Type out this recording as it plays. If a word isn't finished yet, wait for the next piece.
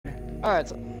Alright,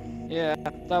 so, yeah,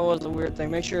 that was a weird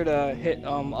thing. Make sure to hit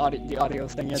the audio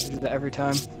thing. You have to do that every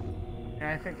time.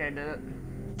 Yeah, I think I did it.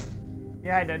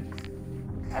 Yeah, I did.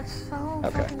 That's so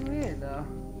Okay. fucking weird, though.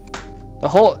 The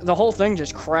whole thing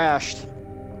just crashed.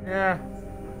 Yeah.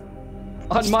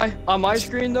 On my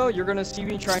screen though, you're gonna see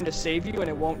me trying to save you and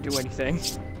it won't do anything.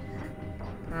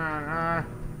 Are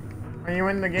you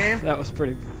in the game? That was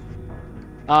pretty.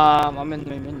 I'm in the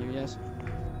main menu, yes.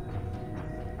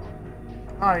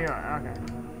 Oh, you are, okay.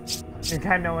 You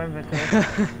got no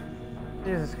inventory.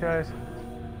 Jesus Christ.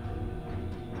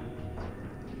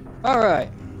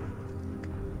 Alright.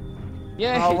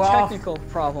 Yay, Oh, well. technical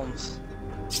problems.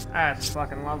 That's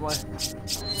fucking lovely.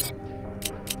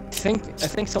 I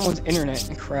think someone's internet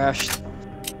crashed.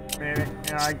 Maybe.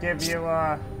 Yeah, I gave you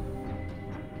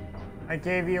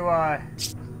a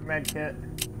med kit.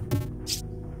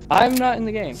 I'm not in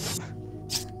the game.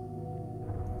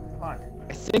 Fuck.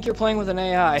 I think you're playing with an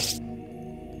AI.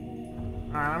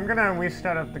 I'm gonna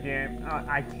restart up the game.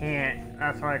 I can't.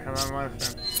 That's why, because I'm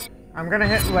listening. I'm gonna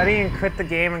hit ready and quit the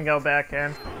game and go back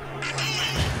in.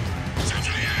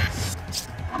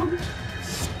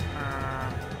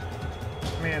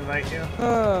 Let me invite you.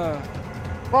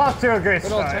 Lost to a great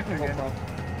Good old start. technical problems.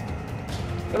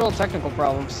 Good old technical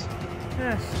problems.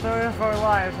 Yeah, story of our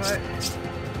lives, right?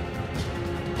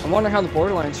 I wonder how the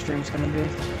Borderlands stream's gonna be.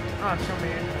 Oh, it's gonna be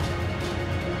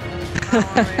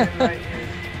interesting. Let me invite you.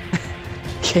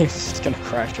 Game's just gonna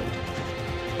crash it.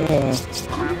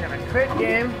 I'm gonna quit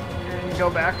game and go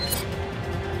back.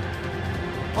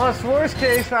 Well, it's worst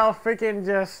case, I'll freaking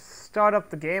just start up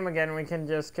the game again. We can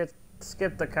just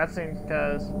skip the cutscene,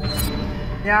 because...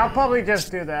 Yeah, I'll probably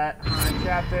just do that.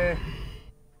 Chapter...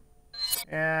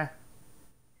 Yeah.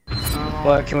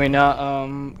 But can we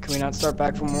not start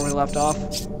back from where we left off?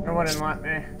 It wouldn't let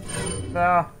me.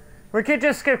 So, we could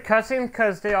just skip cutscene,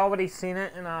 because they already seen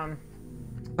it, and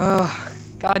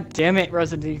God damn it,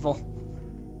 Resident Evil.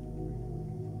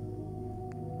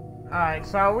 Alright,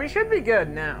 so we should be good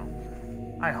now.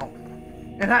 I hope.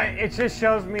 And it just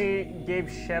shows me gave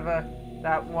Sheva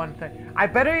that one thing. I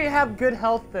better have good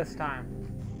health this time.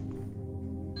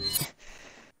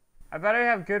 I better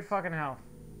have good fucking health.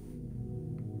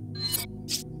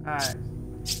 Alright.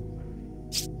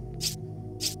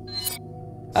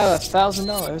 I have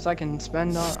 $1,000 I can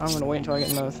spend on. I'm gonna wait until I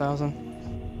get another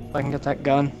 1,000. So I can get that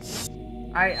gun.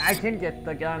 I can get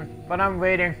the gun, but I'm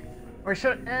waiting. Or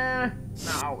should no,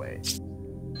 I'll wait.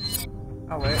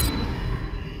 I'll wait.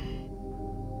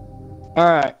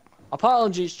 Alright.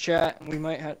 Apologies, chat. We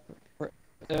might have.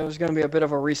 There's gonna be a bit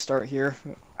of a restart here.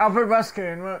 Albert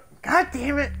Wesker, God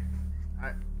damn it!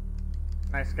 Alright.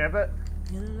 Can I skip it?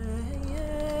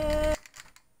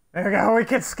 There we go, we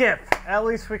can skip. At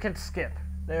least we can skip.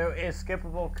 There is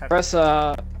skippable cut. Press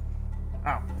Oh,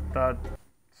 the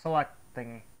select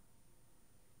thingy.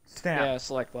 Stamp. yeah,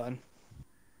 select button.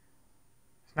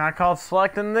 It's not called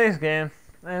select in these games.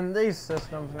 In these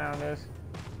systems nowadays.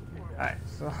 Alright,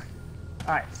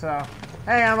 so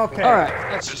hey, I'm okay.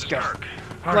 Alright, let's just go.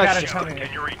 Let's just go.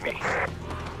 Can you read me?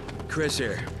 Chris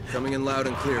here, coming in loud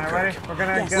and clear. Alright, ready? We're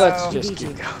gonna go. Let's just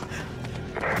keep going.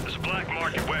 There's a black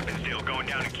market weapons deal going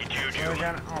down in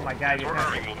Kijuju. Oh my god, you're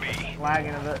Where will be.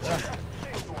 lagging a bit.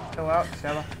 Chill out,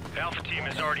 Sheva. Alpha team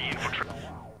is already infiltrated.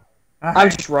 I'm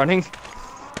just running.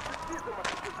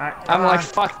 Alright, I'm like,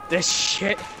 fuck this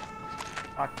shit.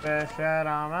 fuck this shit,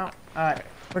 I'm out. Alright,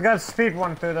 we gotta speed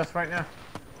one through this right now.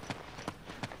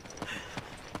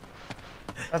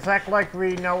 Let's act like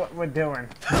we know what we're doing.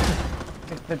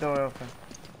 Keep the door open.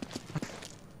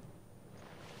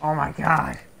 Oh my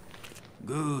god.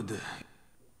 Good.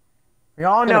 We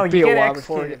all know It'll be you a get while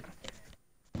before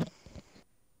executed.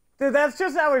 Dude, that's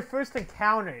just how we first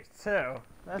encountered, too.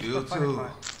 That's You the funny too.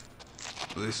 part.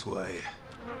 This way.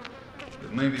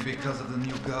 But maybe because of the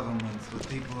new government, the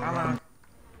people Come around on.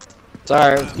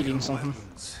 Sorry, I was eating something.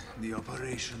 weapons. The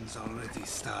operation's already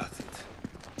started.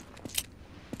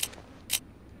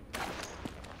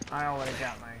 I already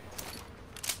got my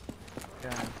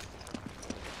gun.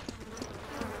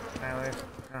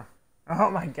 Oh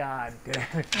my god, dude.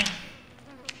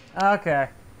 Okay.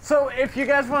 So if you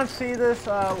guys want to see this,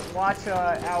 watch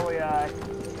our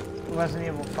Resident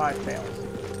Evil 5 fails.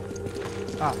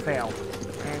 Fail.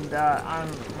 And on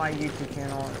my YouTube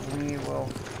channel, we will...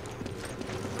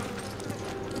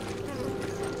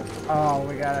 Oh,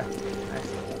 we gotta...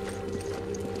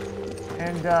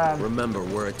 And, Remember,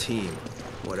 we're a team.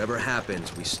 Whatever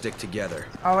happens, we stick together.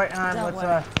 oh wait, let's Don't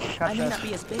worry. cut I may this. not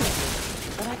be as big as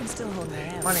you, but I can still hold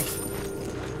my own. Money.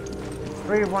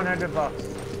 Free $100.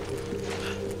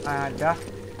 Duck.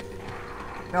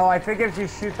 No, I think if you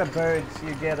shoot the birds,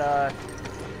 you get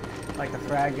like a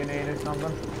frag grenade or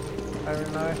something. I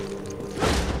don't know.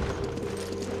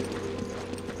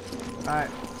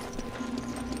 Alright.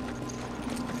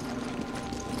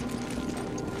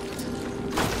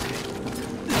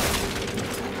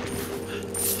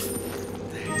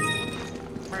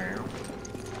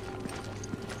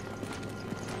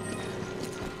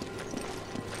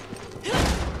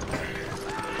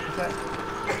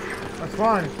 Let's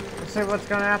run. Let's see what's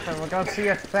gonna happen. We're gonna see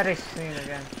a fetish scene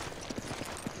again.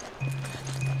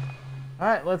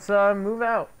 Alright, let's move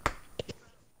out.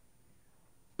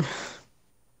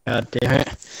 God damn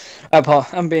it.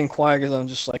 I'm being quiet because I'm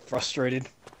just like frustrated.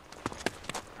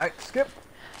 Alright, skip.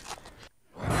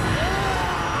 I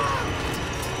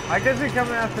guess you're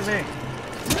coming after me.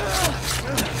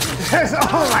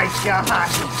 Oh my god!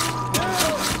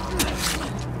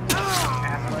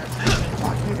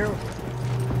 Fuck you.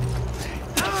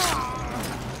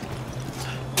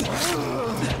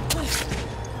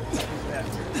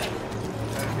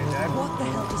 What the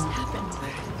hell just happened?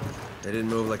 They didn't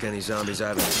move like any zombies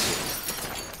I've ever seen.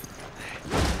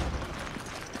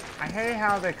 I hate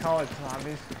how they call it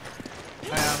zombies.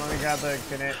 Let me grab the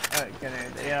grenade.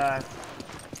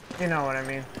 You know what I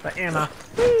mean. The ammo.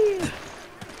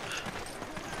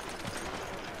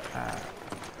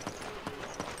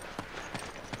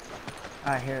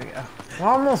 Here we go. We're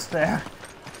almost there.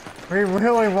 We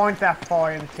really weren't that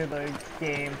far into the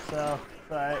game, so,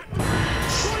 but...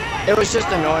 It was just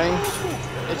annoying.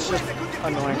 It's just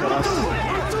annoying to us.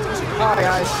 Alright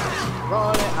guys,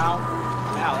 roll it out.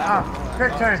 Ow,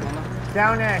 quick turn.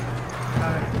 Down A.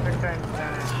 Quick turn,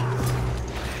 down A.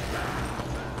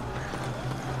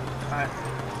 Alright.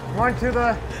 One to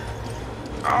the...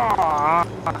 I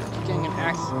keep getting an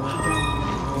accident.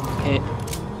 Hit.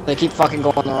 They keep fucking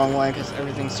going the wrong way because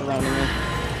everything's surrounding me.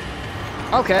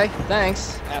 Okay,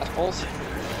 thanks, assholes.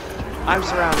 I'm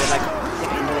surrounded, like,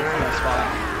 getting moved from that spot.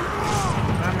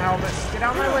 I'm helmet. Get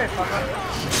out of my way, fucker.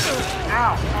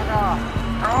 Ow, fuck off.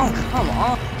 Oh, come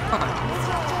on.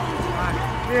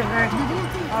 Excuse me.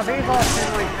 Oh, these all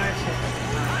seem like nice shit.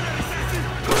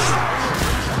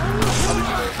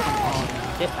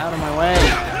 Get out of my way.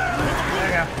 There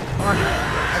you go. Come on.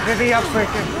 I'll give you up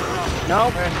quicker.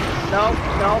 Nope. Nope.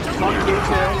 Fuck you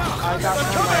too. I got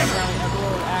one of my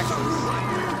little axes.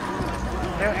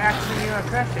 They're asking you a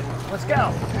question. Let's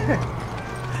go.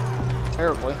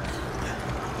 Terribly.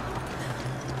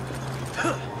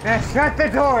 Now shut the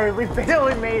door. We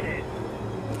barely made it.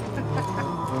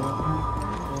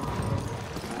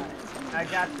 I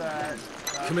got the...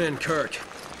 Come in, Kirk.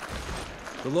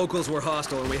 The locals were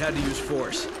hostile and we had to use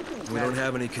force. We don't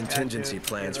have any contingency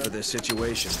plans for this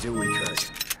situation, do we, Kirk?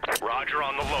 Roger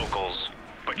on the locals,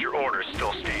 but your orders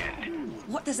still stand.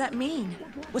 What does that mean?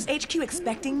 Was HQ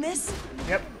expecting this?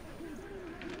 Yep.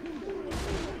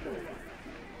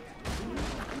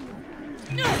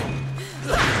 And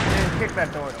kick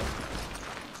that door open.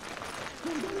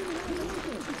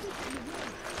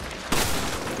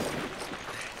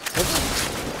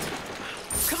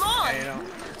 Come on! Yeah, you know.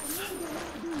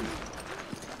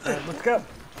 Alright, let's go.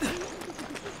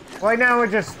 Right now we're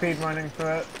just speed running through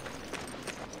it.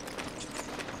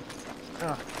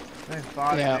 Oh, nice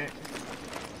body, mate.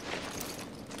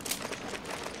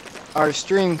 Our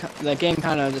stream, the game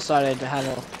kind of decided to have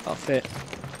a fit.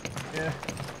 Yeah.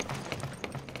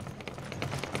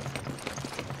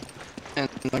 And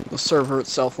like the server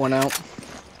itself went out.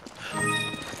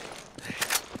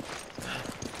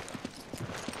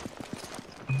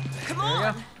 Come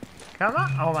on! Come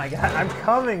on! Oh my god, I'm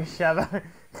coming, Sheva.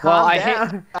 Well, I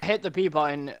down. hit the B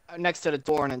button next to the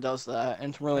door and it does that,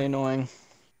 and it's really annoying.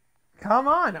 Come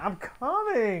on, I'm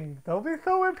coming! Don't be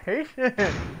so impatient!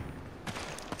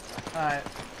 Alright.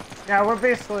 Yeah, we're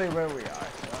basically where we are,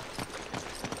 so...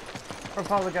 We're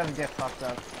probably gonna get fucked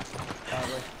up.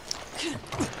 Probably.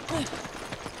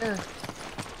 Yeah.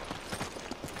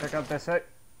 Check out this way.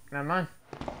 Never mind.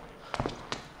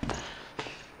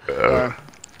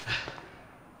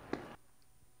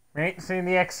 We ain't seen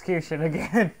the execution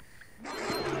again.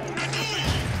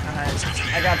 Alright,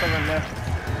 I got the window.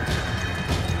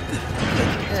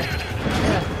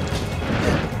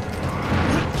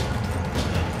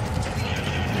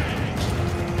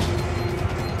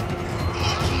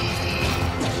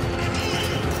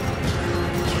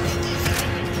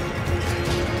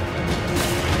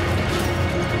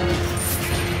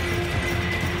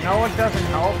 No, it doesn't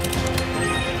help.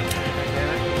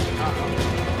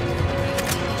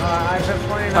 I've been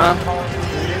playing on Call of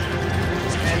Duty,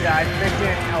 and I think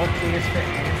LT is to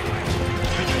aim.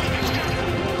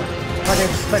 But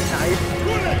it's the knife.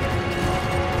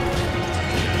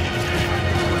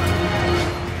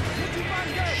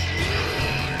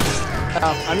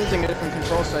 I'm using a different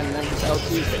control setting than because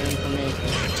LT is the aim for me.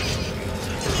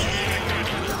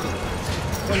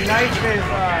 The knife is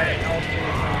LT.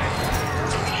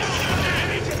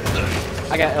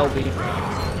 I got LB.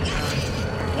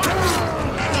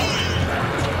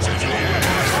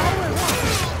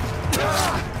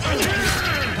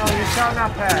 Oh, you shot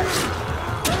not pass.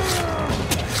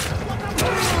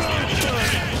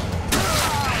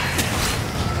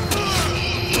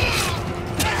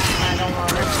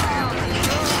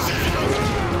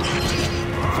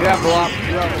 You have block.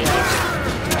 You have block.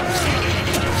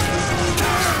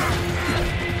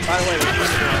 By the way,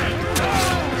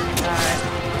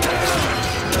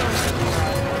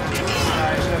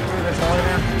 Alright, so through the door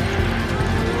now?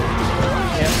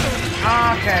 Yep.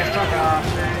 Okay, fuck off,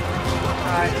 man.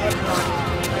 Alright, what's on?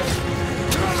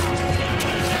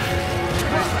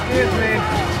 Excuse me.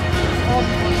 Come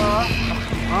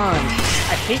on.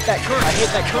 I hate that. I hate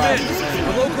that Come crap. in!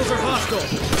 The locals are hostile.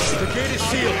 The gate is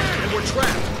sealed, and we're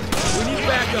trapped. We need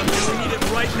backup, and we need it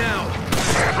right now.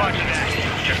 Roger that.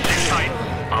 Just sit tight.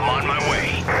 I'm on my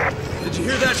way. Did you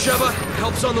hear that, Sheva?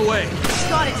 Help's on the way.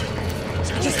 Got it.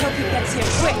 Just hope he gets here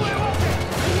quick.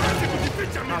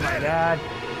 Oh my god.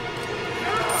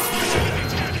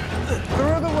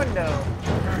 Through the window.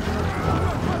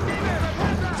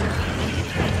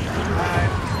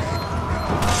 Alright.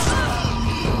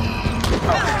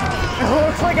 It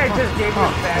looks like I just gave you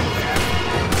a bad back.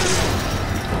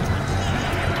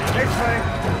 Next play.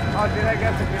 Oh, did I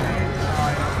get the grenade?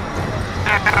 Oh,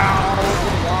 Ow!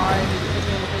 Why did you hit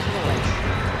me in the face with a wrench?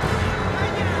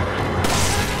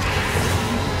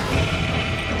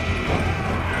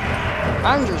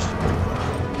 I'm just...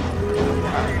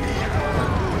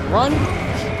 Run!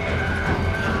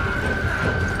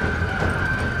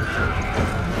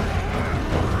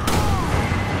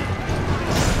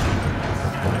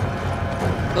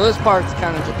 So this part's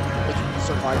kind of just it's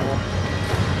survival.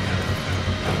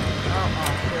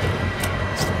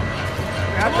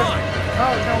 Come on!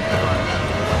 Oh, no, come on.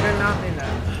 Did not mean that.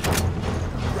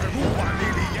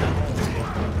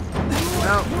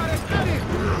 No.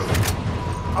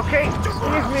 Okay,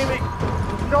 excuse me.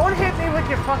 Don't hit me with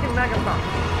your fucking megaphone.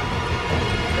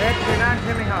 Bitch, you're not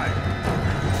hitting hard.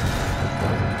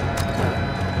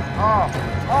 Oh.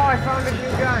 Oh, I found a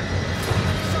new gun.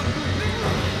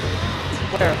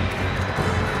 Where?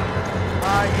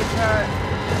 It's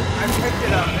I picked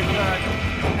it up. It's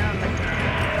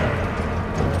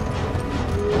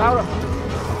That'll help.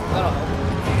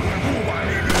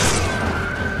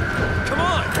 Come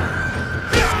on!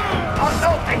 Oh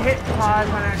no! I hit pause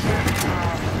on accident.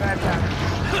 Oh, bad time.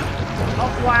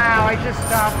 Oh wow! I just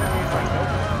stopped and he's like,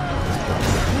 nope.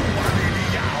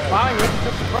 Fine, you have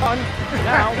to run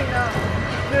now. No.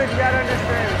 Dude, you gotta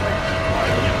understand. It's like,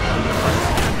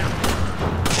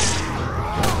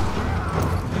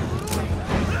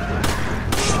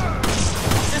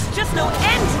 There's just no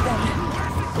end to them.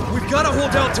 We've got to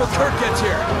hold out till Kirk gets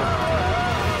here.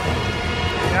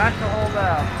 got to hold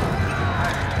out.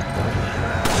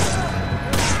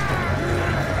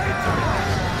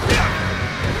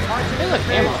 Hey, look,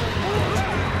 ammo.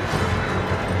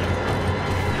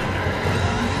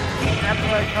 That's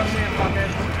right, come here,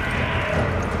 fuckers.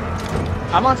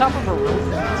 I'm on top of a roof.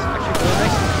 It's actually really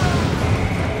nice.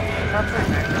 That's right,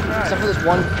 man. Except for this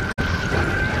one.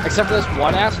 Except for this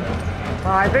one asshole.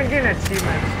 Well, I've been getting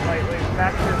achievements lately.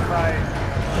 That's just by...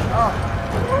 Oh.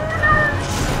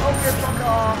 Oh, get fuck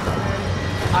off.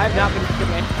 I've not been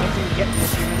doing anything to get the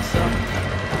achievements, so...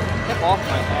 Get off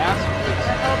my ass, please. What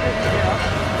the hell did you get up?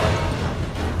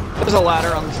 There's a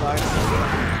ladder on the side. I'm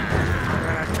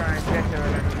gonna try and get to it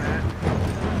in a minute.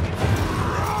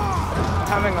 I'm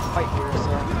having a fight here,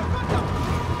 so...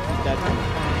 I'm dead.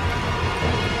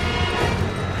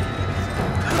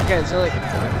 Okay, so like...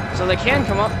 So they can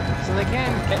come up, so they can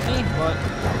get me, but...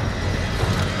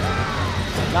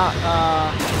 Not,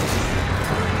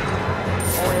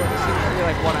 only seems to be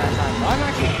like one at a time. But I'm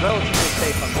actually relatively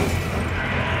safe on this.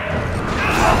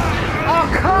 Oh,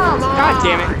 come on! God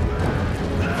damn it!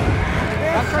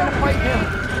 I'm trying to fight him.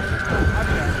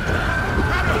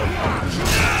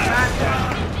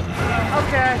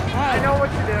 Okay, I know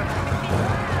what to do.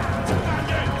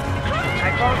 I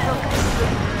found something.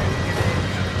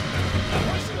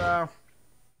 So...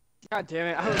 God damn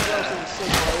it, I was relatively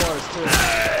safe where I was, too.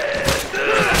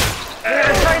 Man,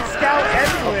 I tried scout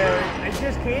everywhere. I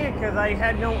just can't because I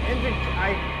had no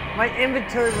inventory. My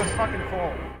inventory was fucking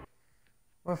full.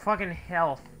 With fucking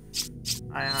health.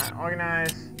 I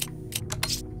organize.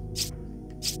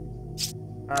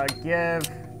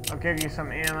 I'll give you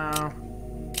some ammo.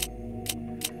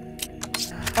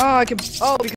 Oh, I can. Oh, because